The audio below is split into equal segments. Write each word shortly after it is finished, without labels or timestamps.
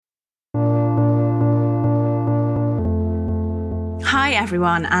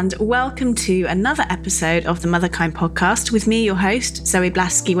everyone, and welcome to another episode of the Motherkind podcast with me, your host, Zoe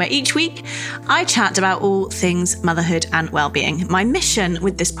Blaskey, where each week I chat about all things motherhood and well-being. My mission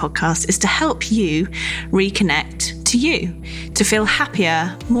with this podcast is to help you reconnect to you, to feel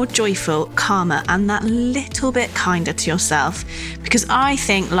happier, more joyful, calmer, and that little bit kinder to yourself. Because I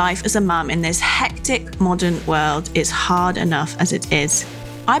think life as a mum in this hectic modern world is hard enough as it is.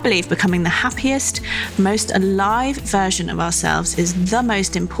 I believe becoming the happiest, most alive version of ourselves is the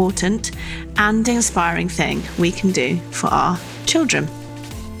most important and inspiring thing we can do for our children.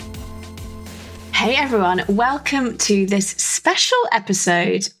 Hey everyone, welcome to this special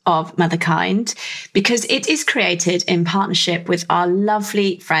episode of Motherkind, because it is created in partnership with our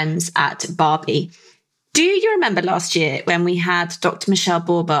lovely friends at Barbie. Do you remember last year when we had Dr. Michelle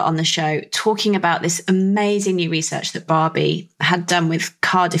Borber on the show talking about this amazing new research that Barbie had done with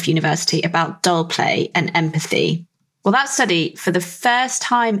Cardiff University about doll play and empathy? Well, that study, for the first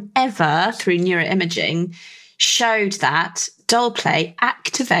time ever through neuroimaging, showed that doll play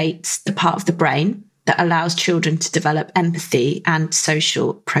activates the part of the brain that allows children to develop empathy and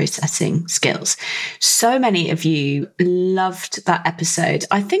social processing skills. So many of you loved that episode.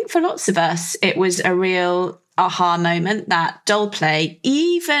 I think for lots of us, it was a real aha moment that doll play,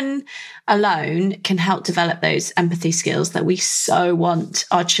 even alone, can help develop those empathy skills that we so want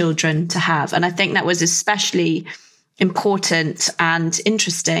our children to have. And I think that was especially important and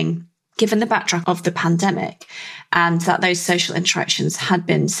interesting given the backdrop of the pandemic and that those social interactions had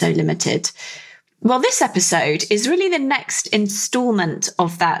been so limited. Well, this episode is really the next installment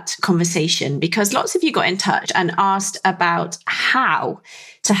of that conversation, because lots of you got in touch and asked about how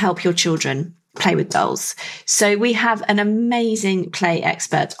to help your children play with dolls. So we have an amazing play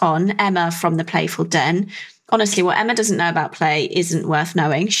expert on, Emma from the Playful Den. Honestly, what Emma doesn't know about play isn't worth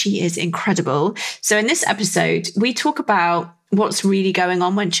knowing. She is incredible. So in this episode, we talk about what's really going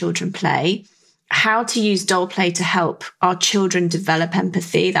on when children play, how to use doll play to help our children develop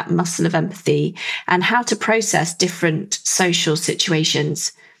empathy, that muscle of empathy, and how to process different social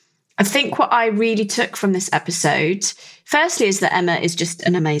situations. I think what I really took from this episode, firstly, is that Emma is just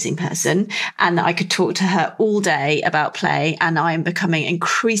an amazing person and that I could talk to her all day about play, and I am becoming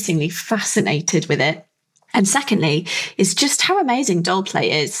increasingly fascinated with it. And secondly, is just how amazing doll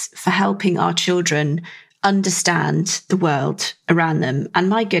play is for helping our children understand the world around them. And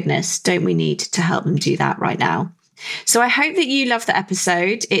my goodness, don't we need to help them do that right now? So I hope that you love the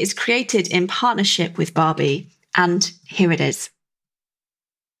episode. It is created in partnership with Barbie, and here it is.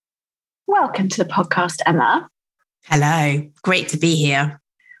 Welcome to the podcast, Emma. Hello, great to be here.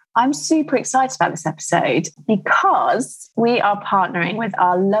 I'm super excited about this episode because we are partnering with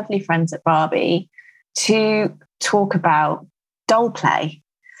our lovely friends at Barbie to talk about doll play.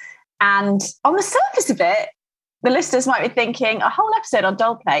 And on the surface of it, the listeners might be thinking a whole episode on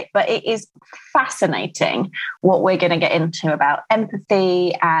doll play, but it is fascinating what we're going to get into about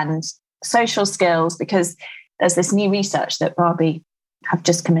empathy and social skills, because there's this new research that Barbie have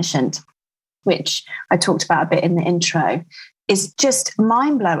just commissioned, which I talked about a bit in the intro, is just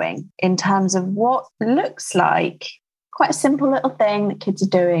mind-blowing in terms of what looks like quite a simple little thing that kids are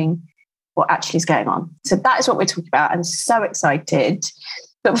doing, what actually is going on. So that is what we're talking about. I'm so excited.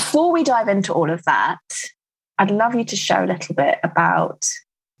 But before we dive into all of that, I'd love you to share a little bit about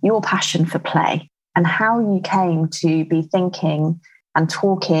your passion for play and how you came to be thinking and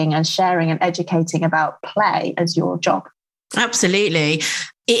talking and sharing and educating about play as your job. Absolutely.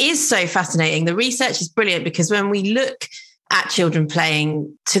 It is so fascinating. The research is brilliant because when we look at children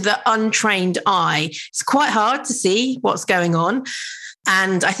playing, to the untrained eye, it's quite hard to see what's going on.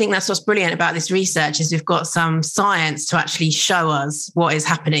 And I think that's what's brilliant about this research is we've got some science to actually show us what is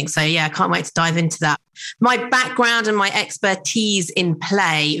happening. So yeah, I can't wait to dive into that. My background and my expertise in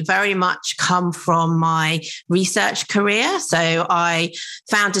play very much come from my research career. So I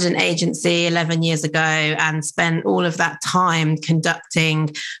founded an agency 11 years ago and spent all of that time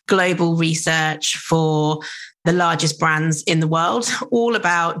conducting global research for the largest brands in the world, all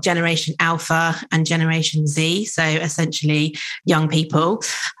about Generation Alpha and Generation Z. So essentially young people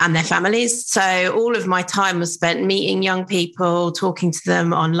and their families. So all of my time was spent meeting young people, talking to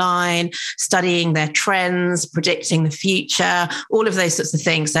them online, studying their trends, predicting the future, all of those sorts of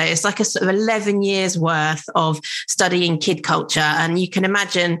things. So it's like a sort of 11 years worth of studying kid culture. And you can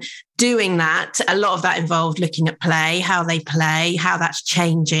imagine doing that. A lot of that involved looking at play, how they play, how that's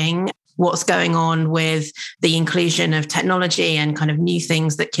changing, what's going on with the inclusion of technology and kind of new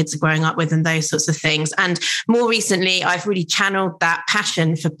things that kids are growing up with and those sorts of things. And more recently, I've really channeled that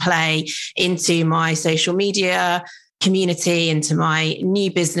passion for play into my social media community, into my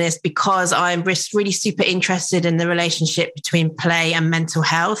new business, because I'm really super interested in the relationship between play and mental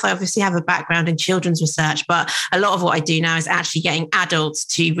health. I obviously have a background in children's research, but a lot of what I do now is actually getting adults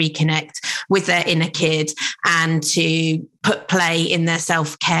to reconnect with their inner kid and to put play in their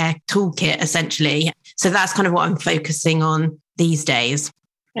self-care toolkit, essentially. So that's kind of what I'm focusing on these days.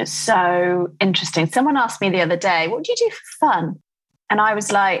 It's so interesting. Someone asked me the other day, what do you do for fun? And I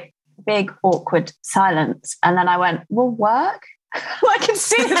was like, big, awkward silence. And then I went, well, work? I can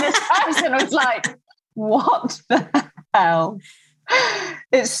see this person was like, what the hell?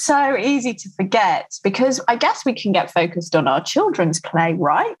 It's so easy to forget, because I guess we can get focused on our children's play,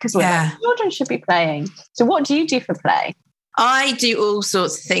 right? Because children should be playing. So what do you do for play? I do all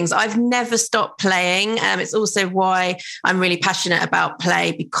sorts of things. I've never stopped playing. It's also why I'm really passionate about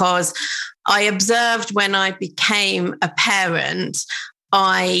play, because I observed when I became a parent,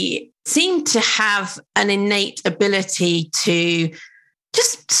 I seemed to have an innate ability to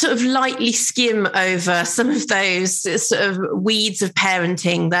just sort of lightly skim over some of those sort of weeds of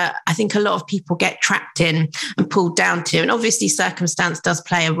parenting that I think a lot of people get trapped in and pulled down to. And obviously circumstance does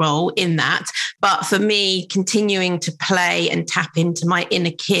play a role in that. But for me, continuing to play and tap into my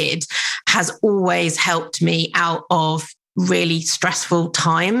inner kid has always helped me out of really stressful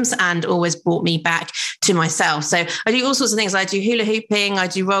times and always brought me back to myself. So I do all sorts of things. I do hula hooping, I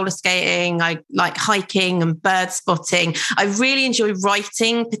do roller skating, I like hiking and bird spotting. I really enjoy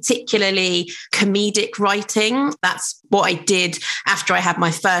writing, particularly comedic writing. That's what I did after I had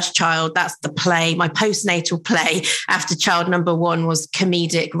my first child. That's the play, my postnatal play after child number one was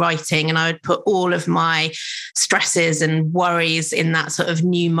comedic writing. And I would put all of my stresses and worries in that sort of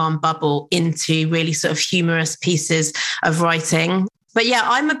new mum bubble into really sort of humorous pieces of writing. But yeah,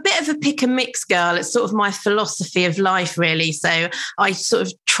 I'm a bit of a pick and mix girl. It's sort of my philosophy of life, really. So I sort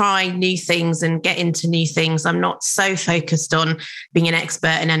of try new things and get into new things. I'm not so focused on being an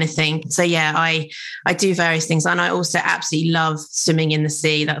expert in anything. So yeah, I do various things. And I also absolutely love swimming in the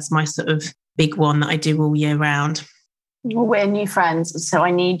sea. That's my sort of big one that I do all year round. Well, we're new friends, so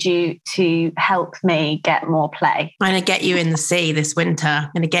I need you to help me get more play. I'm going to get you in the sea this winter. I'm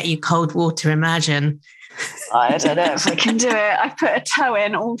going to get you cold water immersion. I don't know if I can do it. I put a toe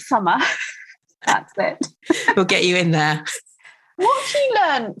in all summer. That's it. We'll get you in there. What have you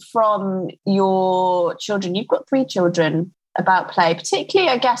learned from your children? You've got 3 children, about play,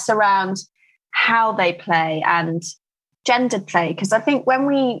 particularly, I guess, around how they play and gendered play. Because I think when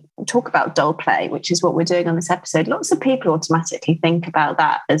we talk about doll play, which is what we're doing on this episode, lots of people automatically think about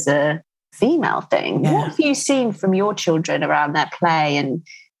that as a female thing. Yeah. What have you seen from your children around their play and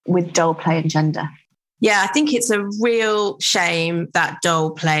with doll play and gender? Yeah, I think it's a real shame that doll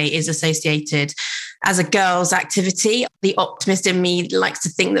play is associated as a girl's activity. The optimist in me likes to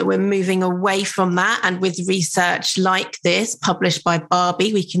think that we're moving away from that. And with research like this, published by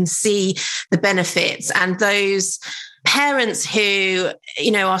Barbie, we can see the benefits. And those parents who,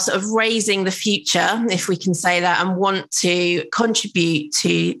 are sort of raising the future, if we can say that, and want to contribute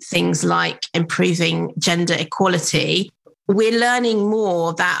to things like improving gender equality, we're learning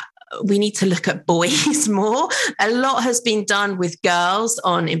more that we need to look at boys more. A lot has been done with girls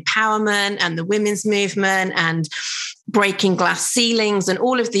on empowerment and the women's movement and breaking glass ceilings. And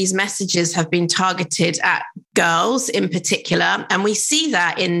all of these messages have been targeted at girls in particular. And we see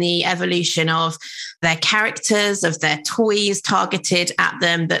that in the evolution of their characters, of their toys targeted at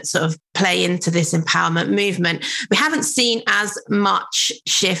them that sort of play into this empowerment movement. We haven't seen as much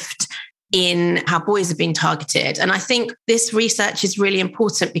shift in how boys have been targeted. And I think this research is really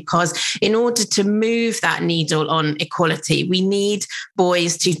important because in order to move that needle on equality, we need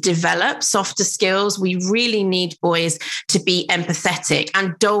boys to develop softer skills. We really need boys to be empathetic.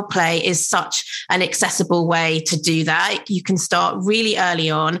 And doll play is such an accessible way to do that. You can start really early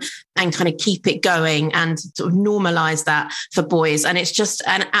on and kind of keep it going and sort of normalize that for boys. And it's just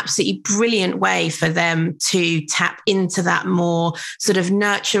an absolutely brilliant way for them to tap into that more sort of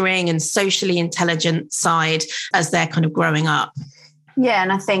nurturing and socially intelligent side as they're kind of growing up. Yeah,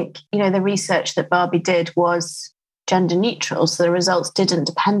 and I think, the research that Barbie did was gender neutral. So the results didn't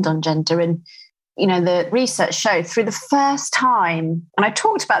depend on gender. And, the research showed through the first time, and I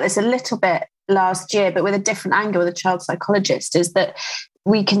talked about this a little bit last year, but with a different angle with a child psychologist, is that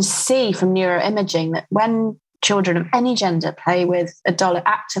we can see from neuroimaging that when children of any gender play with a doll, it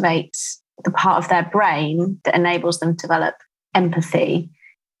activates the part of their brain that enables them to develop empathy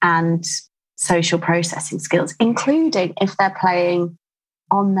and social processing skills, including if they're playing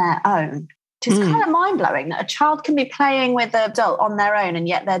on their own. Which is kind of mind-blowing that a child can be playing with a doll on their own and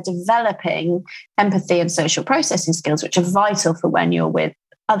yet they're developing empathy and social processing skills, which are vital for when you're with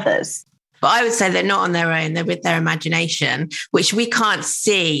others. But I would say they're not on their own. They're with their imagination, which we can't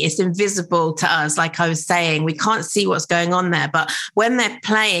see. It's invisible to us. Like I was saying, we can't see what's going on there. But when they're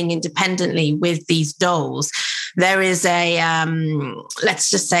playing independently with these dolls, there is let's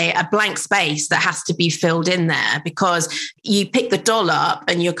just say a blank space that has to be filled in there, because you pick the doll up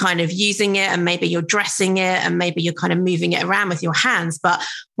and you're kind of using it, and maybe you're dressing it, and maybe you're kind of moving it around with your hands. But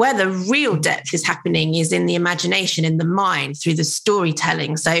where the real depth is happening is in the imagination, in the mind, through the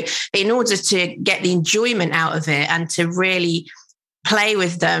storytelling. So in order to get the enjoyment out of it and to really play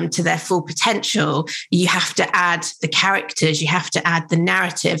with them to their full potential, you have to add the characters, you have to add the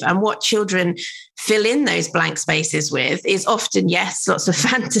narrative. And what children fill in those blank spaces with is often, yes, lots of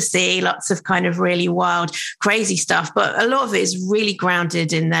fantasy, lots of kind of really wild, crazy stuff. But a lot of it is really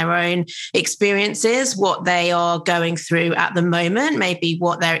grounded in their own experiences, what they are going through at the moment, maybe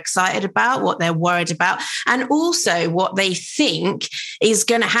what they're excited about, what they're worried about, and also what they think is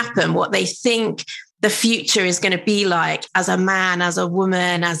going to happen, what they think the future is going to be like as a man, as a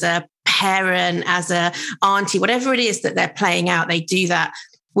woman, as a parent, as a auntie, whatever it is that they're playing out. They do that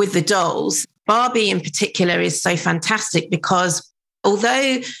with the dolls. Barbie in particular is so fantastic because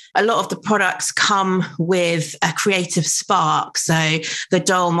although a lot of the products come with a creative spark, so the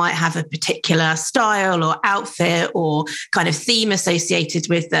doll might have a particular style or outfit or kind of theme associated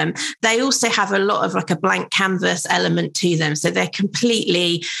with them, they also have a lot of like a blank canvas element to them. So they're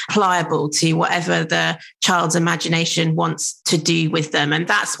completely pliable to whatever the child's imagination wants to do with them. And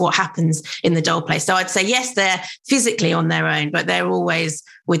that's what happens in the doll play. So I'd say, yes, they're physically on their own, but they're always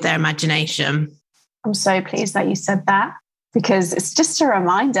with their imagination. I'm so pleased that you said that, because it's just a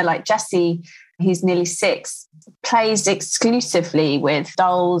reminder, like Jessie, who's nearly 6, plays exclusively with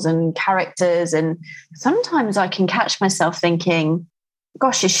dolls and characters. And sometimes I can catch myself thinking,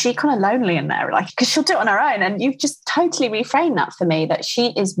 gosh, is she kind of lonely in there? Like, because she'll do it on her own. And you've just totally reframed that for me, that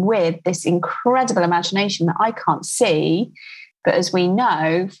she is with this incredible imagination that I can't see, but as we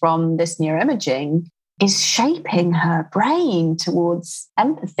know from this neuroimaging, is shaping her brain towards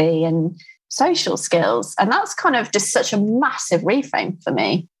empathy and social skills. And that's kind of just such a massive reframe for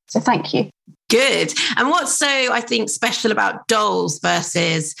me. So thank you. Good. And what's so, I think, special about dolls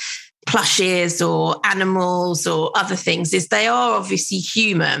versus plushes or animals or other things is they are obviously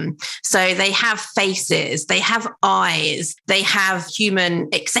human. So they have faces, they have eyes, they have human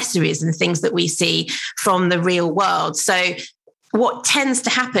accessories and things that we see from the real world. So what tends to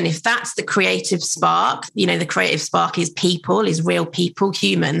happen, if that's the creative spark, the creative spark is people, is real people,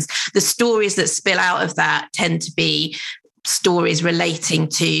 humans, the stories that spill out of that tend to be stories relating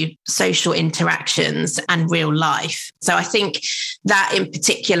to social interactions and real life. So I think that in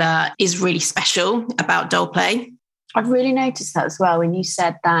particular is really special about doll play. I've really noticed that as well when you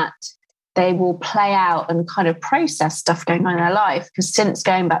said that they will play out and kind of process stuff going on in their life. Because since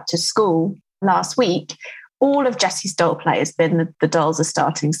going back to school last week, all of Jessie's doll play has been the dolls are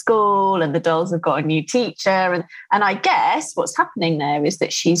starting school and the dolls have got a new teacher. And I guess what's happening there is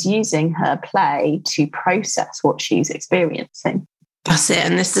that she's using her play to process what she's experiencing. That's it.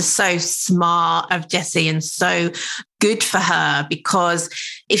 And this is so smart of Jessie and so good for her, because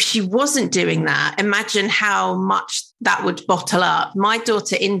if she wasn't doing that, imagine how much that would bottle up. My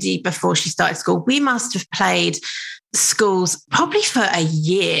daughter, Indy, before she started school, we must have played schools probably for a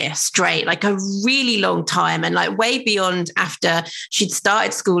year straight, like a really long time, and like way beyond after she'd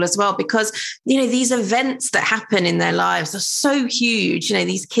started school as well, because these events that happen in their lives are so huge.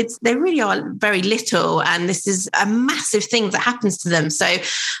 These kids, they really are very little, and this is a massive thing that happens to them. So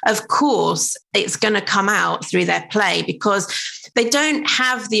of course it's going to come out through their play, because they don't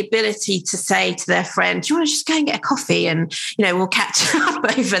have the ability to say to their friend, do you want to just go and get a coffee and we'll catch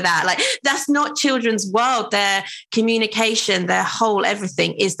up over that? Like, that's not children's world. Their communication, their whole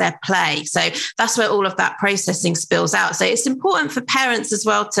everything is their play. So that's where all of that processing spills out. So it's important for parents as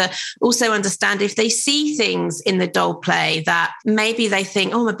well to also understand if they see things in the doll play that maybe they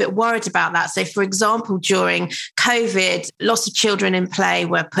think, oh, I'm a bit worried about that. So for example, during COVID, lots of children in play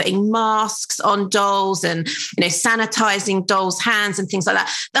were putting masks on dolls and sanitizing dolls' hands and things like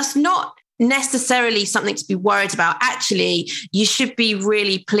that. That's not necessarily something to be worried about. Actually, you should be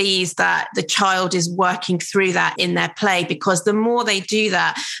really pleased that the child is working through that in their play, because the more they do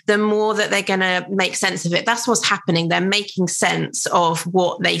that, the more that they're going to make sense of it. That's what's happening. They're making sense of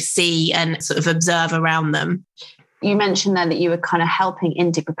what they see and sort of observe around them. You mentioned then that you were kind of helping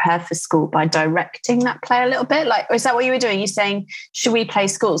Indy prepare for school by directing that play a little bit. Like, is that what you were doing? You're saying, should we play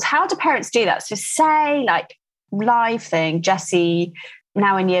schools? How do parents do that? So say like live thing, Jessie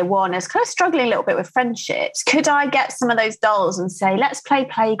now in year one is kind of struggling a little bit with friendships. Could I get some of those dolls and say, let's play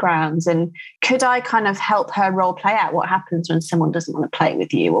playgrounds? And could I kind of help her role play out what happens when someone doesn't want to play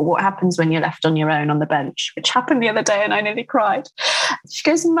with you, or what happens when you're left on your own on the bench, which happened the other day and I nearly cried. She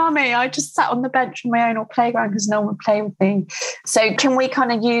goes, Mummy, I just sat on the bench on my own or playground because no one would play with me. So can we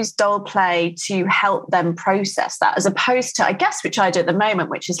kind of use doll play to help them process that, as opposed to, I guess, which I do at the moment,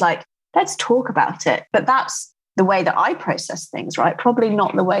 which is like, let's talk about it. But that's the way that I process things, right? Probably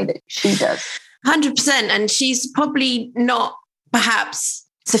not the way that she does. 100%. And she's probably not perhaps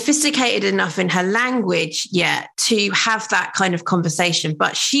sophisticated enough in her language yet to have that kind of conversation,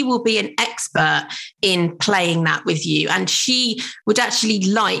 but she will be an expert in playing that with you. And she would actually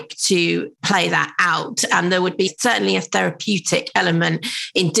like to play that out. And there would be certainly a therapeutic element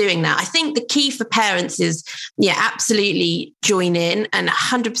in doing that. I think the key for parents is, absolutely join in and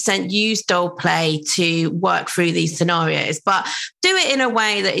 100% use doll play to work through these scenarios, but do it in a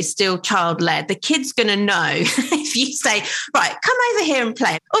way that is still child-led. The kid's going to know if you say, right, come over here and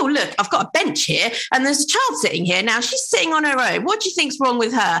play. Oh, look, I've got a bench here and there's a child sitting here. Now she's sitting on her own. What do you think's wrong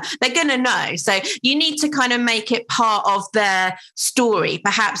with her? They're going to know. So you need to kind of make it part of their story.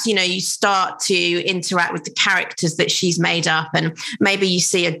 Perhaps, you start to interact with the characters that she's made up, and maybe you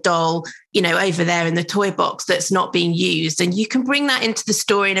see a doll, over there in the toy box that's not being used. And you can bring that into the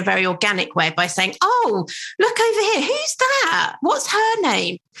story in a very organic way by saying, oh, look over here. Who's that? What's her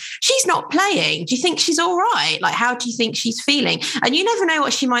name? She's not playing. Do you think she's all right? Like, how do you think she's feeling? And you never know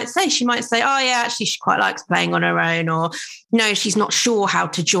what she might say. She might say, oh, yeah, actually, she quite likes playing on her own, or no, she's not sure how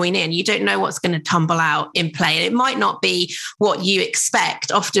to join in. You don't know what's going to tumble out in play. And it might not be what you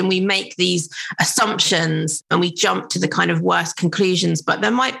expect. Often we make these assumptions and we jump to the kind of worst conclusions, but there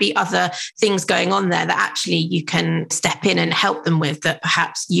might be other things going on there that actually you can step in and help them with that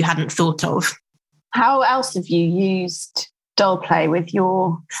perhaps you hadn't thought of. How else have you used doll play with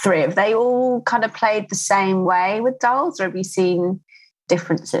your three? Have they all kind of played the same way with dolls, or have you seen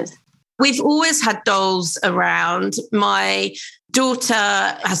differences? We've always had dolls around. My daughter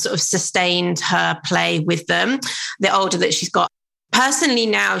has sort of sustained her play with them, the older that she's got. Personally,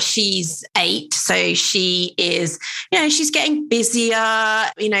 now she's 8, so she is, she's getting busier.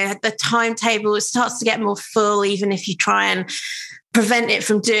 The timetable starts to get more full, even if you try and prevent it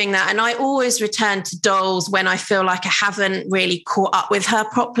from doing that. And I always return to dolls when I feel like I haven't really caught up with her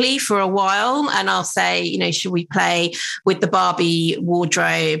properly for a while. And I'll say, should we play with the Barbie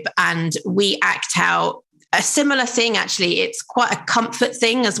wardrobe? And we act out a similar thing. Actually, it's quite a comfort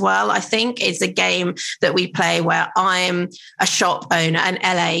thing as well. I think it's a game that we play where I'm a shop owner, an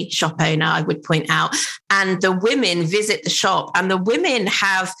LA shop owner, I would point out, and the women visit the shop, and the women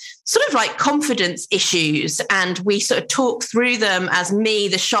have sort of like confidence issues, and we sort of talk through them as me,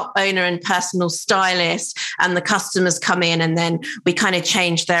 the shop owner and personal stylist, and the customers come in, and then we kind of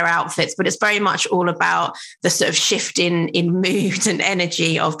change their outfits. But it's very much all about the sort of shift in mood and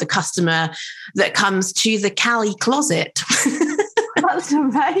energy of the customer that comes to the Callie closet. That's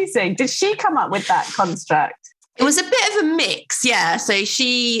amazing. Did she come up with that construct? It was a bit of a mix, yeah. So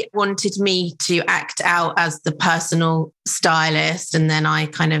she wanted me to act out as the personal stylist, and then I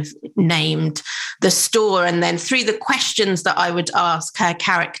kind of named the store. And then through the questions that I would ask her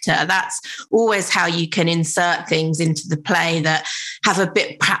character, that's always how you can insert things into the play that have a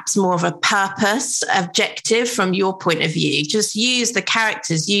bit perhaps more of a purpose, objective from your point of view. Just use the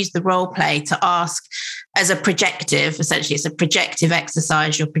characters, use the role play to ask as a projective. Essentially, it's a projective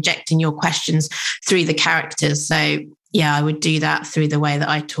exercise. You're projecting your questions through the characters. So yeah, I would do that through the way that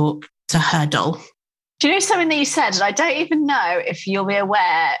I talk to her doll. Do you know something that you said? And I don't even know if you'll be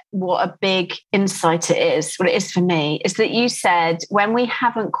aware what a big insight it is. What it is for me is that you said, when we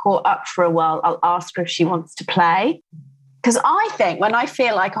haven't caught up for a while, I'll ask her if she wants to play. Because I think when I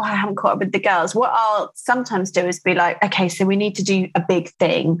feel like, I haven't caught up with the girls, what I'll sometimes do is be like, okay, so we need to do a big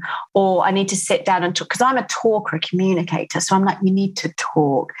thing, or I need to sit down and talk, because I'm a talker, a communicator. So I'm like, we need to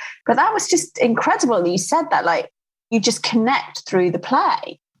talk. But that was just incredible that you said that, like, you just connect through the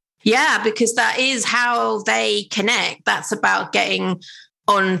play. Yeah, because that is how they connect. That's about getting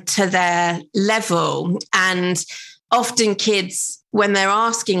onto their level. And often kids, when they're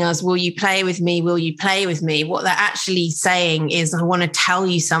asking us, will you play with me? Will you play with me? What they're actually saying is, I want to tell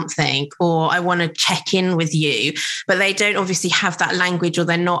you something, or I want to check in with you. But they don't obviously have that language, or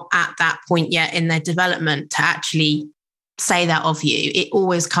they're not at that point yet in their development to actually say that of you. It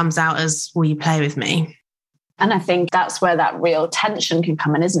always comes out as, will you play with me? And I think that's where that real tension can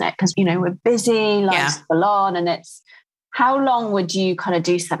come in, isn't it? Because, we're busy, life's full on, and it's, how long would you kind of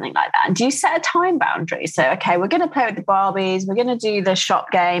do something like that? And do you set a time boundary? So, okay, we're going to play with the Barbies, we're going to do the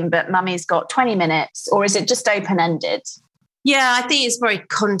shop game, but mummy's got 20 minutes, or is it just open-ended? Yeah, I think it's very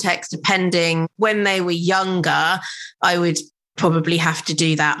context depending. When they were younger, I would probably have to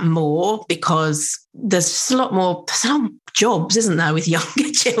do that more because there's just a lot more some jobs, isn't there, with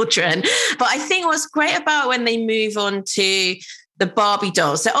younger children. But I think what's great about when they move on to the Barbie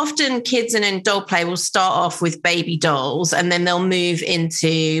dolls, so often kids in doll play will start off with baby dolls and then they'll move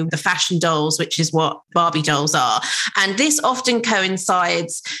into the fashion dolls, which is what Barbie dolls are. And this often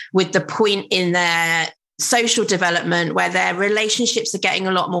coincides with the point in their social development where their relationships are getting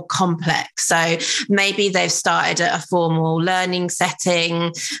a lot more complex. So maybe they've started at a formal learning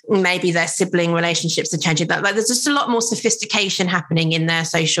setting, maybe their sibling relationships are changing. Like there's just a lot more sophistication happening in their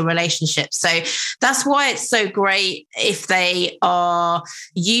social relationships. So that's why it's so great if they are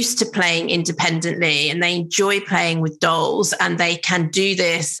used to playing independently and they enjoy playing with dolls and they can do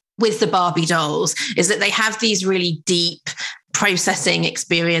this with the Barbie dolls, is that they have these really deep processing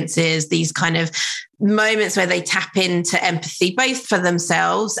experiences, these kind of moments where they tap into empathy, both for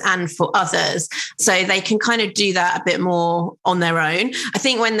themselves and for others. So they can kind of do that a bit more on their own. I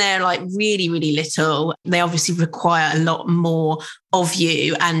think when they're like really, really little, they obviously require a lot more of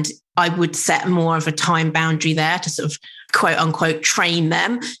you. And I would set more of a time boundary there to sort of quote unquote train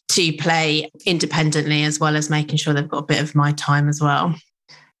them to play independently, as well as making sure they've got a bit of my time as well.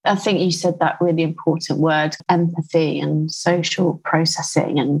 I think you said that really important word, empathy and social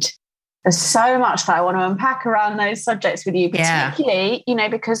processing. And there's so much that I want to unpack around those subjects with you, particularly,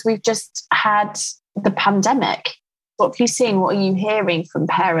 because we've just had the pandemic. What have you seen? What are you hearing from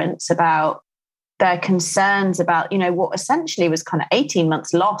parents about their concerns about, what essentially was kind of 18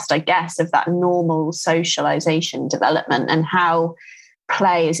 months lost, I guess, of that normal socialization development and how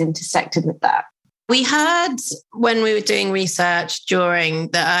play is intersected with that? We heard when we were doing research during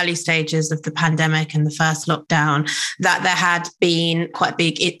the early stages of the pandemic and the first lockdown that there had been quite a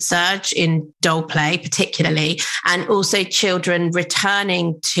big surge in doll play, particularly, and also children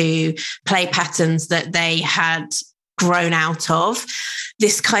returning to play patterns that they had grown out of.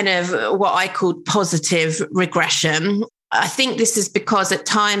 This kind of what I called positive regression. I think this is because at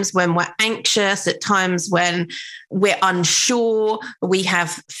times when we're anxious, at times when we're unsure, we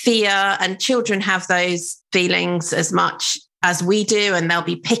have fear, and children have those feelings as much as we do, and they'll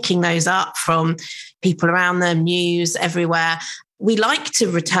be picking those up from people around them, news everywhere. We like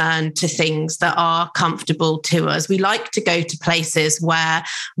to return to things that are comfortable to us. We like to go to places where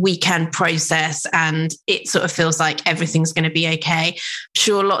we can process and it sort of feels like everything's going to be okay. I'm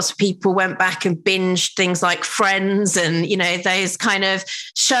sure lots of people went back and binged things like Friends and, those kind of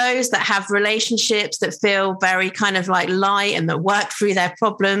shows that have relationships that feel very kind of like light and that work through their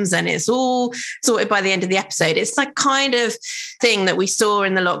problems. And it's all sorted by the end of the episode. It's that kind of thing that we saw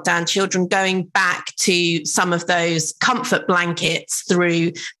in the lockdown, children going back to some of those comfort blankets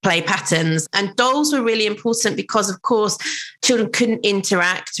through play patterns. And dolls were really important because, of course, children couldn't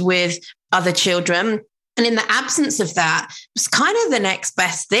interact with other children. And in the absence of that, it's kind of the next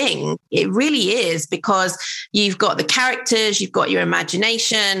best thing. It really is, because you've got the characters, you've got your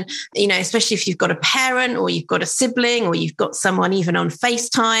imagination, especially if you've got a parent or you've got a sibling or you've got someone even on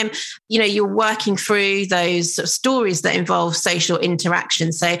FaceTime, you're working through those sort of stories that involve social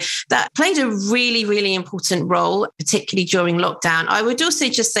interaction. So that played a really, really important role, particularly during lockdown. I would also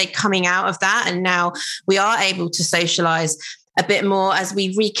just say coming out of that, and now we are able to socialize a bit more as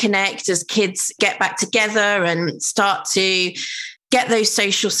we reconnect, as kids get back together and start to get those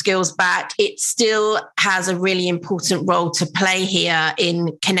social skills back. It still has a really important role to play here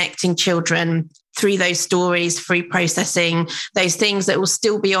in connecting children through those stories, through processing those things that will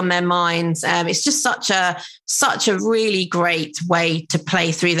still be on their minds. It's just such a really great way to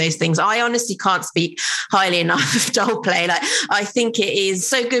play through those things. I honestly can't speak highly enough of doll play. Like, I think it is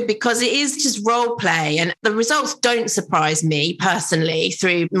so good because it is just role play, and the results don't surprise me personally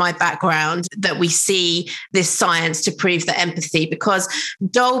through my background that we see this science to prove that empathy, because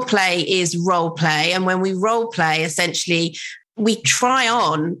doll play is role play. And when we role play, essentially, we try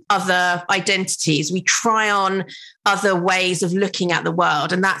on other identities, we try on other ways of looking at the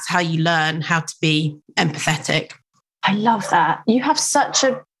world. And that's how you learn how to be empathetic. I love that. You have such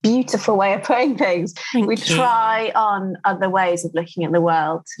a beautiful way of putting things. Thank we you. Try on other ways of looking at the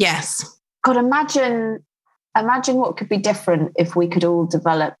world. Yes. God, imagine what could be different if we could all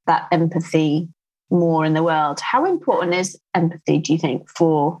develop that empathy more in the world. How important is empathy, do you think,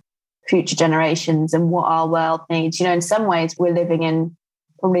 for future generations and what our world needs? In some ways, we're living in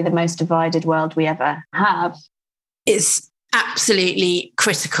probably the most divided world we ever have. It's absolutely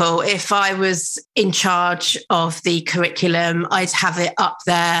critical. If I was in charge of the curriculum, I'd have it up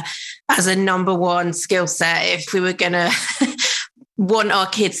there as a number one skill set if we were going to want our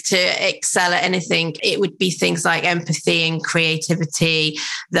kids to excel at anything, it would be things like empathy and creativity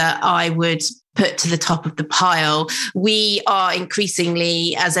that I would put to the top of the pile. We are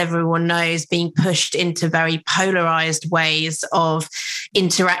increasingly, as everyone knows, being pushed into very polarized ways of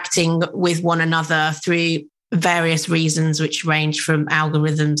interacting with one another through various reasons, which range from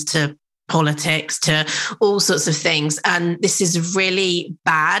algorithms to politics to all sorts of things. And this is really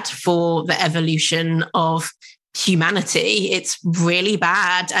bad for the evolution of humanity. It's really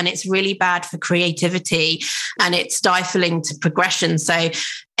bad, and it's really bad for creativity, and it's stifling to progression. So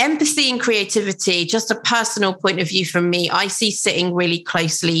empathy and creativity, just a personal point of view from me, I see sitting really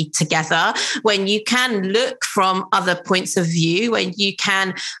closely together. When you can look from other points of view, when you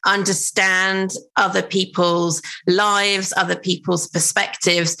can understand other people's lives, other people's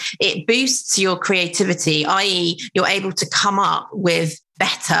perspectives, it boosts your creativity, i.e., you're able to come up with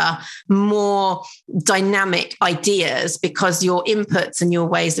better, more dynamic ideas because your inputs and your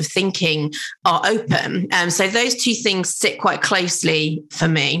ways of thinking are open. So those two things sit quite closely for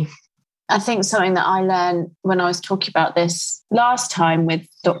me. I think something that I learned when I was talking about this last time with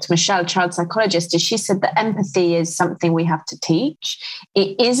Dr. Michelle, a child psychologist, is she said that empathy is something we have to teach.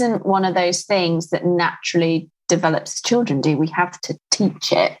 It isn't one of those things that naturally develops as children do. We have to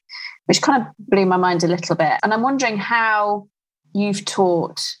teach it, which kind of blew my mind a little bit. And I'm wondering how you've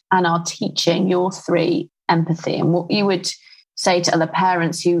taught and are teaching your three empathy, and what you would say to other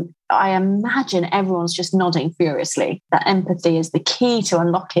parents who, I imagine everyone's just nodding furiously, that empathy is the key to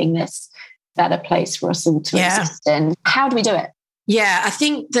unlocking this better place for us all to exist in. How do we do it? Yeah, I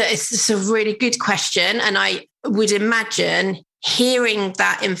think that it's a really good question. And I would imagine hearing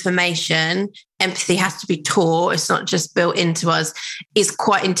that information, empathy has to be taught, it's not just built into us, is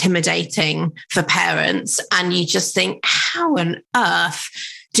quite intimidating for parents. And you just think, how on earth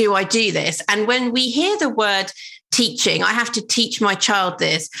do I do this? And when we hear the word teaching, I have to teach my child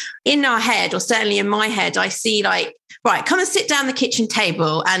this, in our head, or certainly in my head, I see like, right, come and sit down the kitchen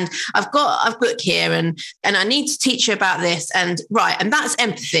table, and I've got a book here, and I need to teach you about this, and right, and that's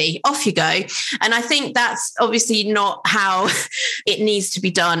empathy, off you go. And I think that's obviously not how it needs to be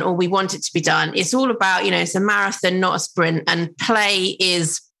done, or we want it to be done. It's all about, it's a marathon, not a sprint, and play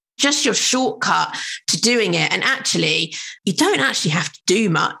is just your shortcut to doing it. And actually, you don't actually have to do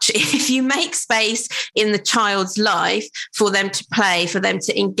much. If you make space in the child's life for them to play, for them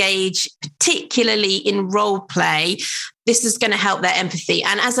to engage, particularly in role play, this is going to help their empathy.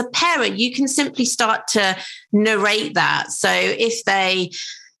 And as a parent, you can simply start to narrate that. So if they,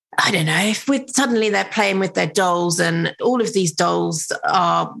 I don't know, if suddenly they're playing with their dolls, and all of these dolls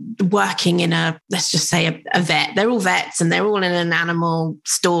are working in let's just say a vet. They're all vets, and they're all in an animal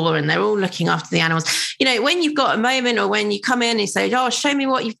store, and they're all looking after the animals. When you've got a moment, or when you come in and you say, oh, show me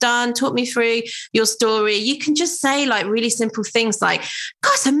what you've done, talk me through your story, you can just say like really simple things like,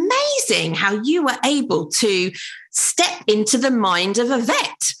 God, it's amazing how you were able to step into the mind of a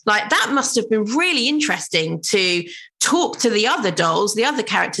vet. Like, that must have been really interesting to talk to the other dolls, the other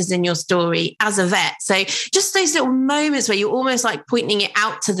characters in your story as a vet. So just those little moments where you're almost like pointing it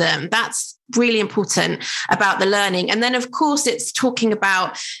out to them, that's really important about the learning. And then, of course, it's talking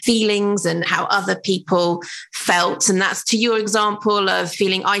about feelings and how other people felt. And that's to your example of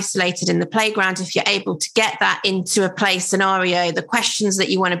feeling isolated in the playground. If you're able to get that into a play scenario, the questions that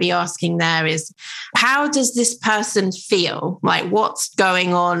you want to be asking there is, how does this person feel? Like, what's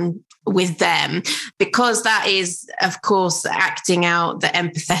going on with them? Because that is, of course, acting out the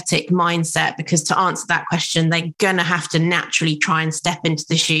empathetic mindset, because to answer that question, they're going to have to naturally try and step into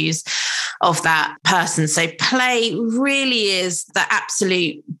the shoes of that person. So play really is the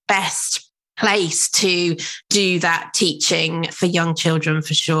absolute best place to do that teaching for young children,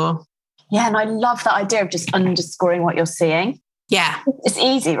 for sure. Yeah, and I love that idea of just underscoring what you're seeing. Yeah. It's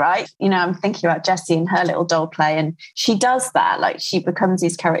easy, right? I'm thinking about Jessie and her little doll play, and she does that. Like, she becomes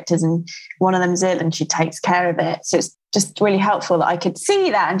these characters, and one of them's ill and she takes care of it. So it's just really helpful that I could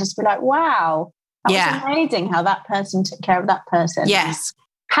see that and just be like, wow, that was amazing how that person took care of that person. Yes.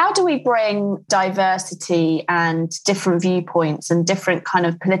 How do we bring diversity and different viewpoints and different kind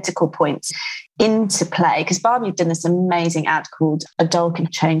of political points into play? Because Barbie, you've done this amazing ad called A Doll Can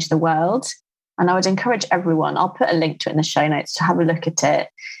Change the World. And I would encourage everyone, I'll put a link to it in the show notes, to have a look at it.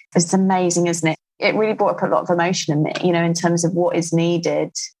 It's amazing, isn't it? It really brought up a lot of emotion in me, in terms of what is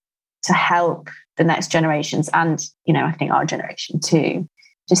needed to help the next generations. And, I think our generation too,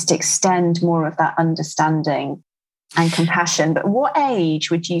 just extend more of that understanding and compassion. But what age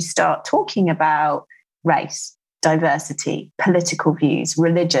would you start talking about race, diversity, political views,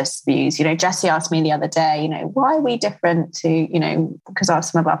 religious views? Jessie asked me the other day, why are we different to, because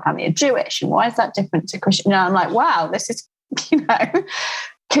some of our family are Jewish, and why is that different to Christian? I'm like, wow, this is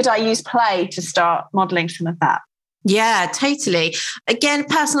Could I use play to start modeling some of that? Yeah, totally. Again,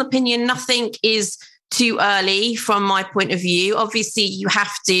 personal opinion, nothing is too early from my point of view. Obviously, you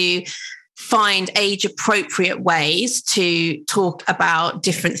have to find age appropriate ways to talk about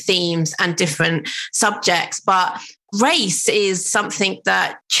different themes and different subjects. But race is something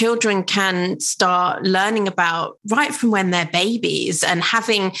that children can start learning about right from when they're babies, and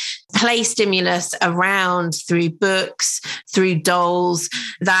having play stimulus around through books, through dolls,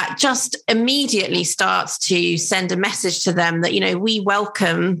 that just immediately starts to send a message to them that, we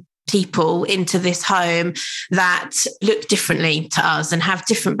welcome people into this home that look differently to us and have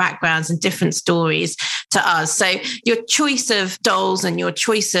different backgrounds and different stories to us. So your choice of dolls and your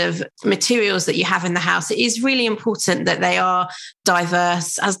choice of materials that you have in the house, it is really important that they are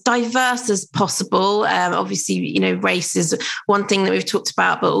diverse as possible. Obviously, race is one thing that we've talked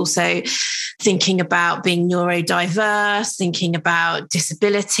about, but also thinking about being neurodiverse, thinking about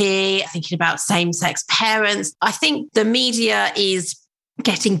disability, thinking about same-sex parents. I think the media is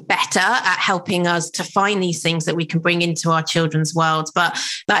getting better at helping us to find these things that we can bring into our children's worlds. But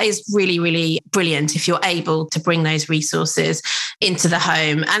that is really, really brilliant if you're able to bring those resources into the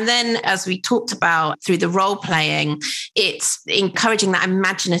home. And then, as we talked about through the role playing, it's encouraging that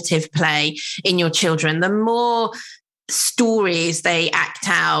imaginative play in your children. The more stories they act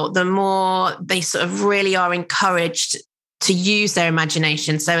out, the more they sort of really are encouraged to use their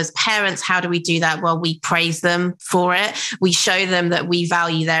imagination. So as parents, how do we do that? Well, we praise them for it. We show them that we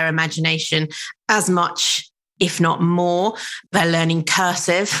value their imagination as much, if not more. They're learning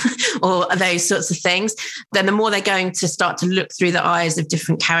cursive or those sorts of things. Then the more they're going to start to look through the eyes of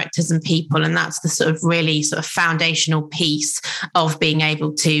different characters and people. And that's the sort of really sort of foundational piece of being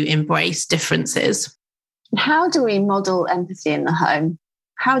able to embrace differences. How do we model empathy in the home?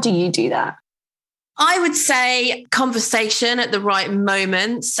 How do you do that? I would say conversation at the right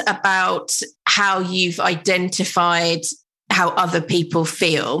moments about how you've identified how other people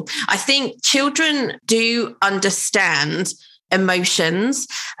feel. I think children do understand emotions,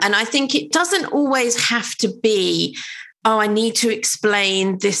 and I think it doesn't always have to be, I need to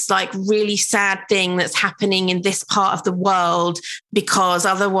explain this really sad thing that's happening in this part of the world, because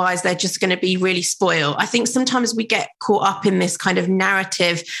otherwise they're just going to be really spoiled. I think sometimes we get caught up in this kind of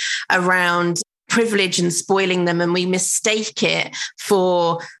narrative around privilege and spoiling them, and we mistake it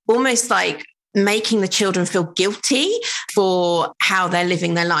for almost making the children feel guilty for how they're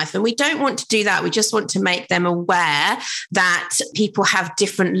living their life. And we don't want to do that. We just want to make them aware that people have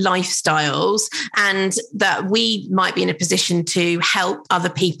different lifestyles and that we might be in a position to help other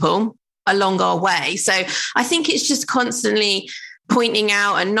people along our way. So I think it's just constantly pointing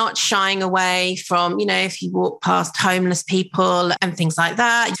out and not shying away from, if you walk past homeless people and things like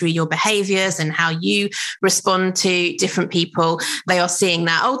that, through your behaviors and how you respond to different people, they are seeing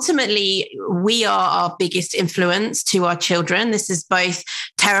that. Ultimately, we are our biggest influence to our children. This is both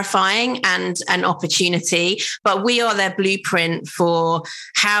terrifying and an opportunity, but we are their blueprint for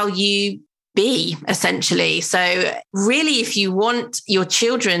how you be, essentially. So really, if you want your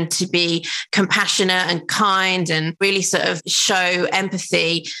children to be compassionate and kind and really sort of show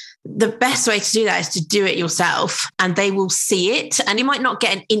empathy, the best way to do that is to do it yourself, and they will see it. And you might not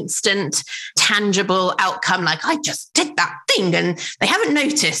get an instant, tangible outcome like, I just did that thing and they haven't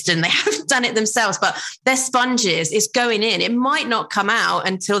noticed and they haven't done it themselves, but they're sponges. It's going in. It might not come out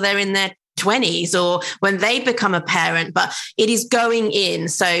until they're in their 20s or when they become a parent, but it is going in.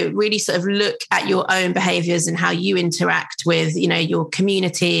 So really sort of look at your own behaviors and how you interact with, your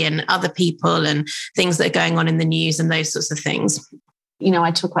community and other people and things that are going on in the news and those sorts of things.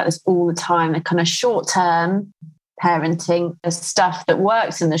 I talk about this all the time, the kind of short-term parenting, the stuff that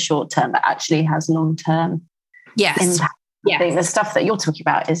works in the short term, but actually has long-term impact. Yeah. I think the stuff that you're talking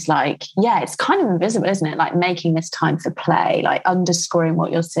about is it's kind of invisible, isn't it? Like making this time for play, underscoring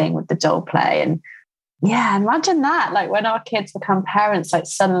what you're seeing with the doll play. And imagine that, when our kids become parents,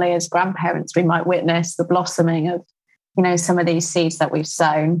 suddenly as grandparents, we might witness the blossoming of, some of these seeds that we've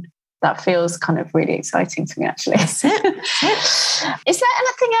sown. That feels kind of really exciting to me, actually. Is there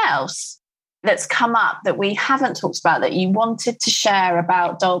anything else that's come up that we haven't talked about that you wanted to share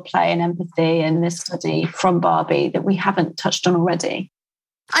about doll play and empathy in this study from Barbie that we haven't touched on already?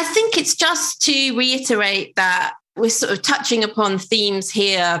 I think it's just to reiterate that we're sort of touching upon themes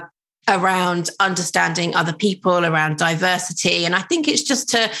here around understanding other people, around diversity. And I think it's just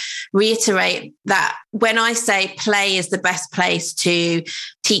to reiterate that when I say play is the best place to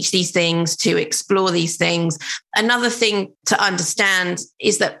teach these things, to explore these things, another thing to understand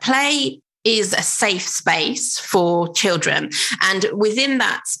is that play is a safe space for children. And within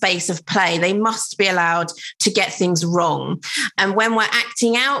that space of play, they must be allowed to get things wrong. And when we're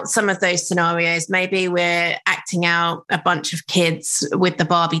acting out some of those scenarios, maybe we're acting out a bunch of kids with the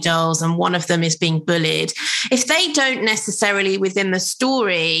Barbie dolls and one of them is being bullied. If they don't necessarily within the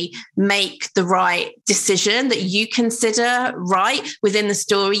story make the right decision that you consider right within the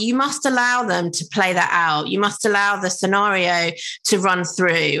story, you must allow them to play that out. You must allow the scenario to run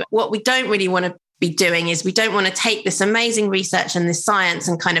through. What we don't really want to be doing is we don't want to take this amazing research and this science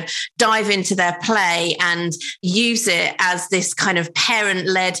and kind of dive into their play and use it as this kind of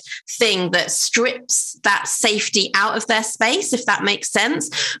parent-led thing that strips that safety out of their space, if that makes sense.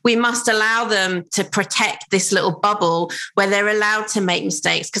 We must allow them to protect this little bubble where they're allowed to make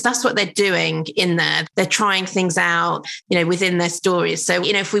mistakes, because that's what they're doing in there. They're trying things out, within their stories. So,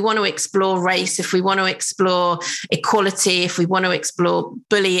 if we want to explore race, if we want to explore equality, if we want to explore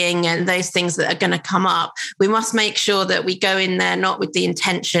bullying and those things that are going to come up, we must make sure that we go in there not with the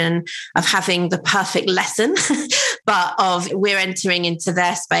intention of having the perfect lesson, but of we're entering into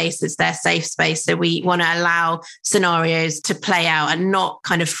their space. It's their safe space. So we want to allow scenarios to play out and not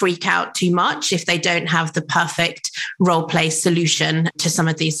kind of freak out too much if they don't have the perfect role play solution to some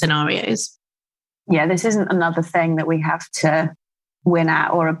of these scenarios. Yeah, this isn't another thing that we have to win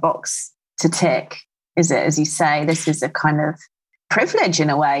at or a box to tick, is it? As you say, this is a kind of privilege in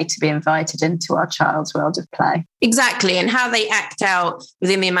a way to be invited into our child's world of play. Exactly. And how they act out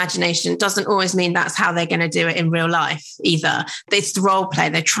within the imagination doesn't always mean that's how they're going to do it in real life either. It's the role play.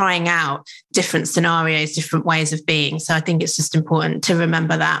 They're trying out different scenarios, different ways of being. So I think it's just important to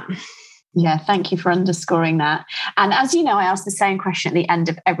remember that. Yeah, thank you for underscoring that. And as you know, I ask the same question at the end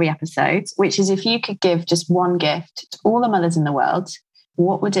of every episode, which is if you could give just one gift to all the mothers in the world,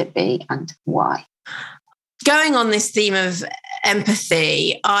 what would it be and why? Going on this theme of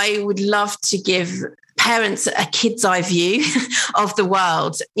empathy, I would love to give parents a kid's eye view of the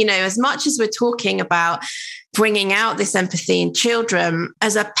world. As much as we're talking about bringing out this empathy in children,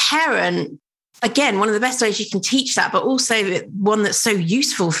 as a parent, again, one of the best ways you can teach that, but also one that's so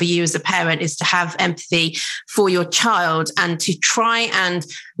useful for you as a parent, is to have empathy for your child and to try and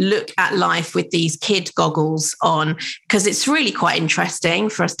look at life with these kid goggles on, because it's really quite interesting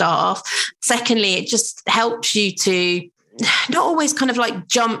for a start off. Secondly, it just helps you to not always kind of like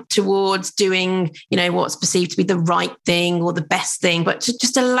jump towards doing, what's perceived to be the right thing or the best thing, but to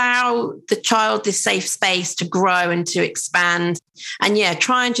just allow the child this safe space to grow and to expand. And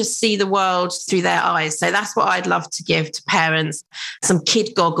try and just see the world through their eyes. So that's what I'd love to give to parents, some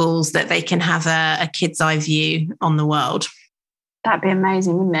kid goggles that they can have a kid's eye view on the world. That'd be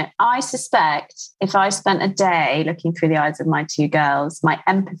amazing, wouldn't it? I suspect if I spent a day looking through the eyes of my two girls, my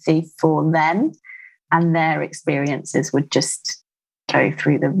empathy for them and their experiences would just go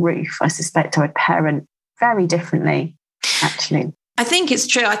through the roof. I suspect I would parent very differently, actually. I think it's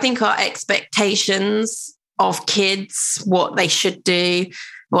true. I think our expectations of kids, what they should do,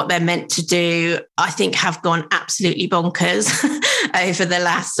 what they're meant to do, I think have gone absolutely bonkers over the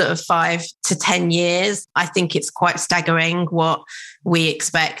last sort of 5 to 10 years. I think it's quite staggering what we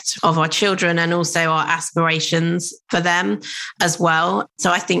expect of our children and also our aspirations for them as well.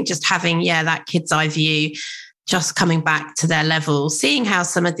 So I think just having, that kid's eye view, just coming back to their level, seeing how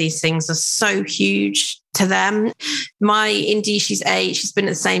some of these things are so huge to them. My Indy, she's 8. She's been at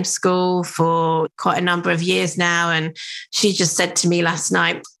the same school for quite a number of years now. And she just said to me last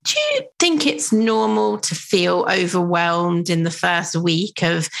night, do you think it's normal to feel overwhelmed in the first week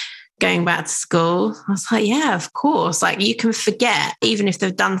of going back to school? I was like, yeah, of course. Like, you can forget, even if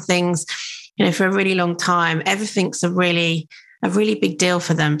they've done things, for a really long time, everything's a really big deal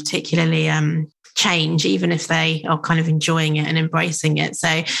for them, particularly change, even if they are kind of enjoying it and embracing it. So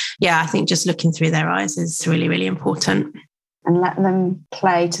I think just looking through their eyes is really, really important. And let them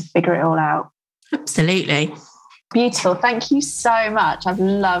play to figure it all out. Absolutely. Beautiful. Thank you so much. I've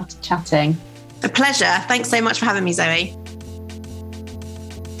loved chatting. A pleasure. Thanks so much for having me, Zoe.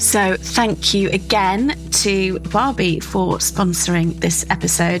 So thank you again to Barbie for sponsoring this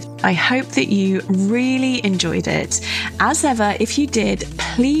episode. I hope that you really enjoyed it. As ever, if you did,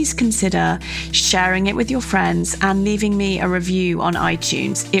 please consider sharing it with your friends and leaving me a review on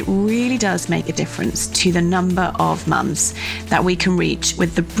iTunes. It really does make a difference to the number of mums that we can reach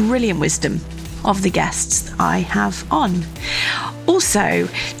with the brilliant wisdom of the guests that I have on. Also,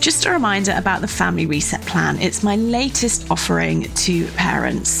 just a reminder about the Family Reset Plan. It's my latest offering to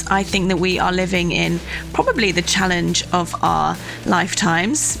parents. I think that we are living in probably the challenge of our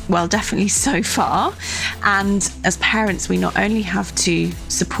lifetimes, well, definitely so far. And as parents, we not only have to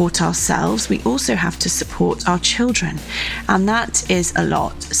support ourselves, we also have to support our children. And that is a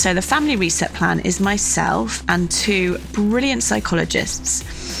lot. So the Family Reset Plan is myself and two brilliant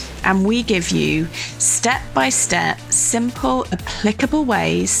psychologists. And we give you step-by-step, simple, applicable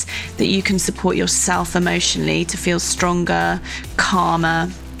ways that you can support yourself emotionally to feel stronger, calmer,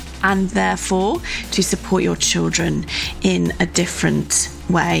 and therefore to support your children in a different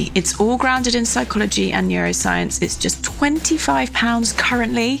way. It's all grounded in psychology and neuroscience. It's just £25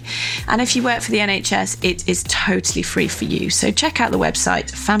 currently. And if you work for the NHS, it is totally free for you. So check out the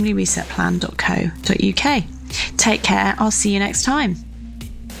website, familyresetplan.co.uk. Take care. I'll see you next time.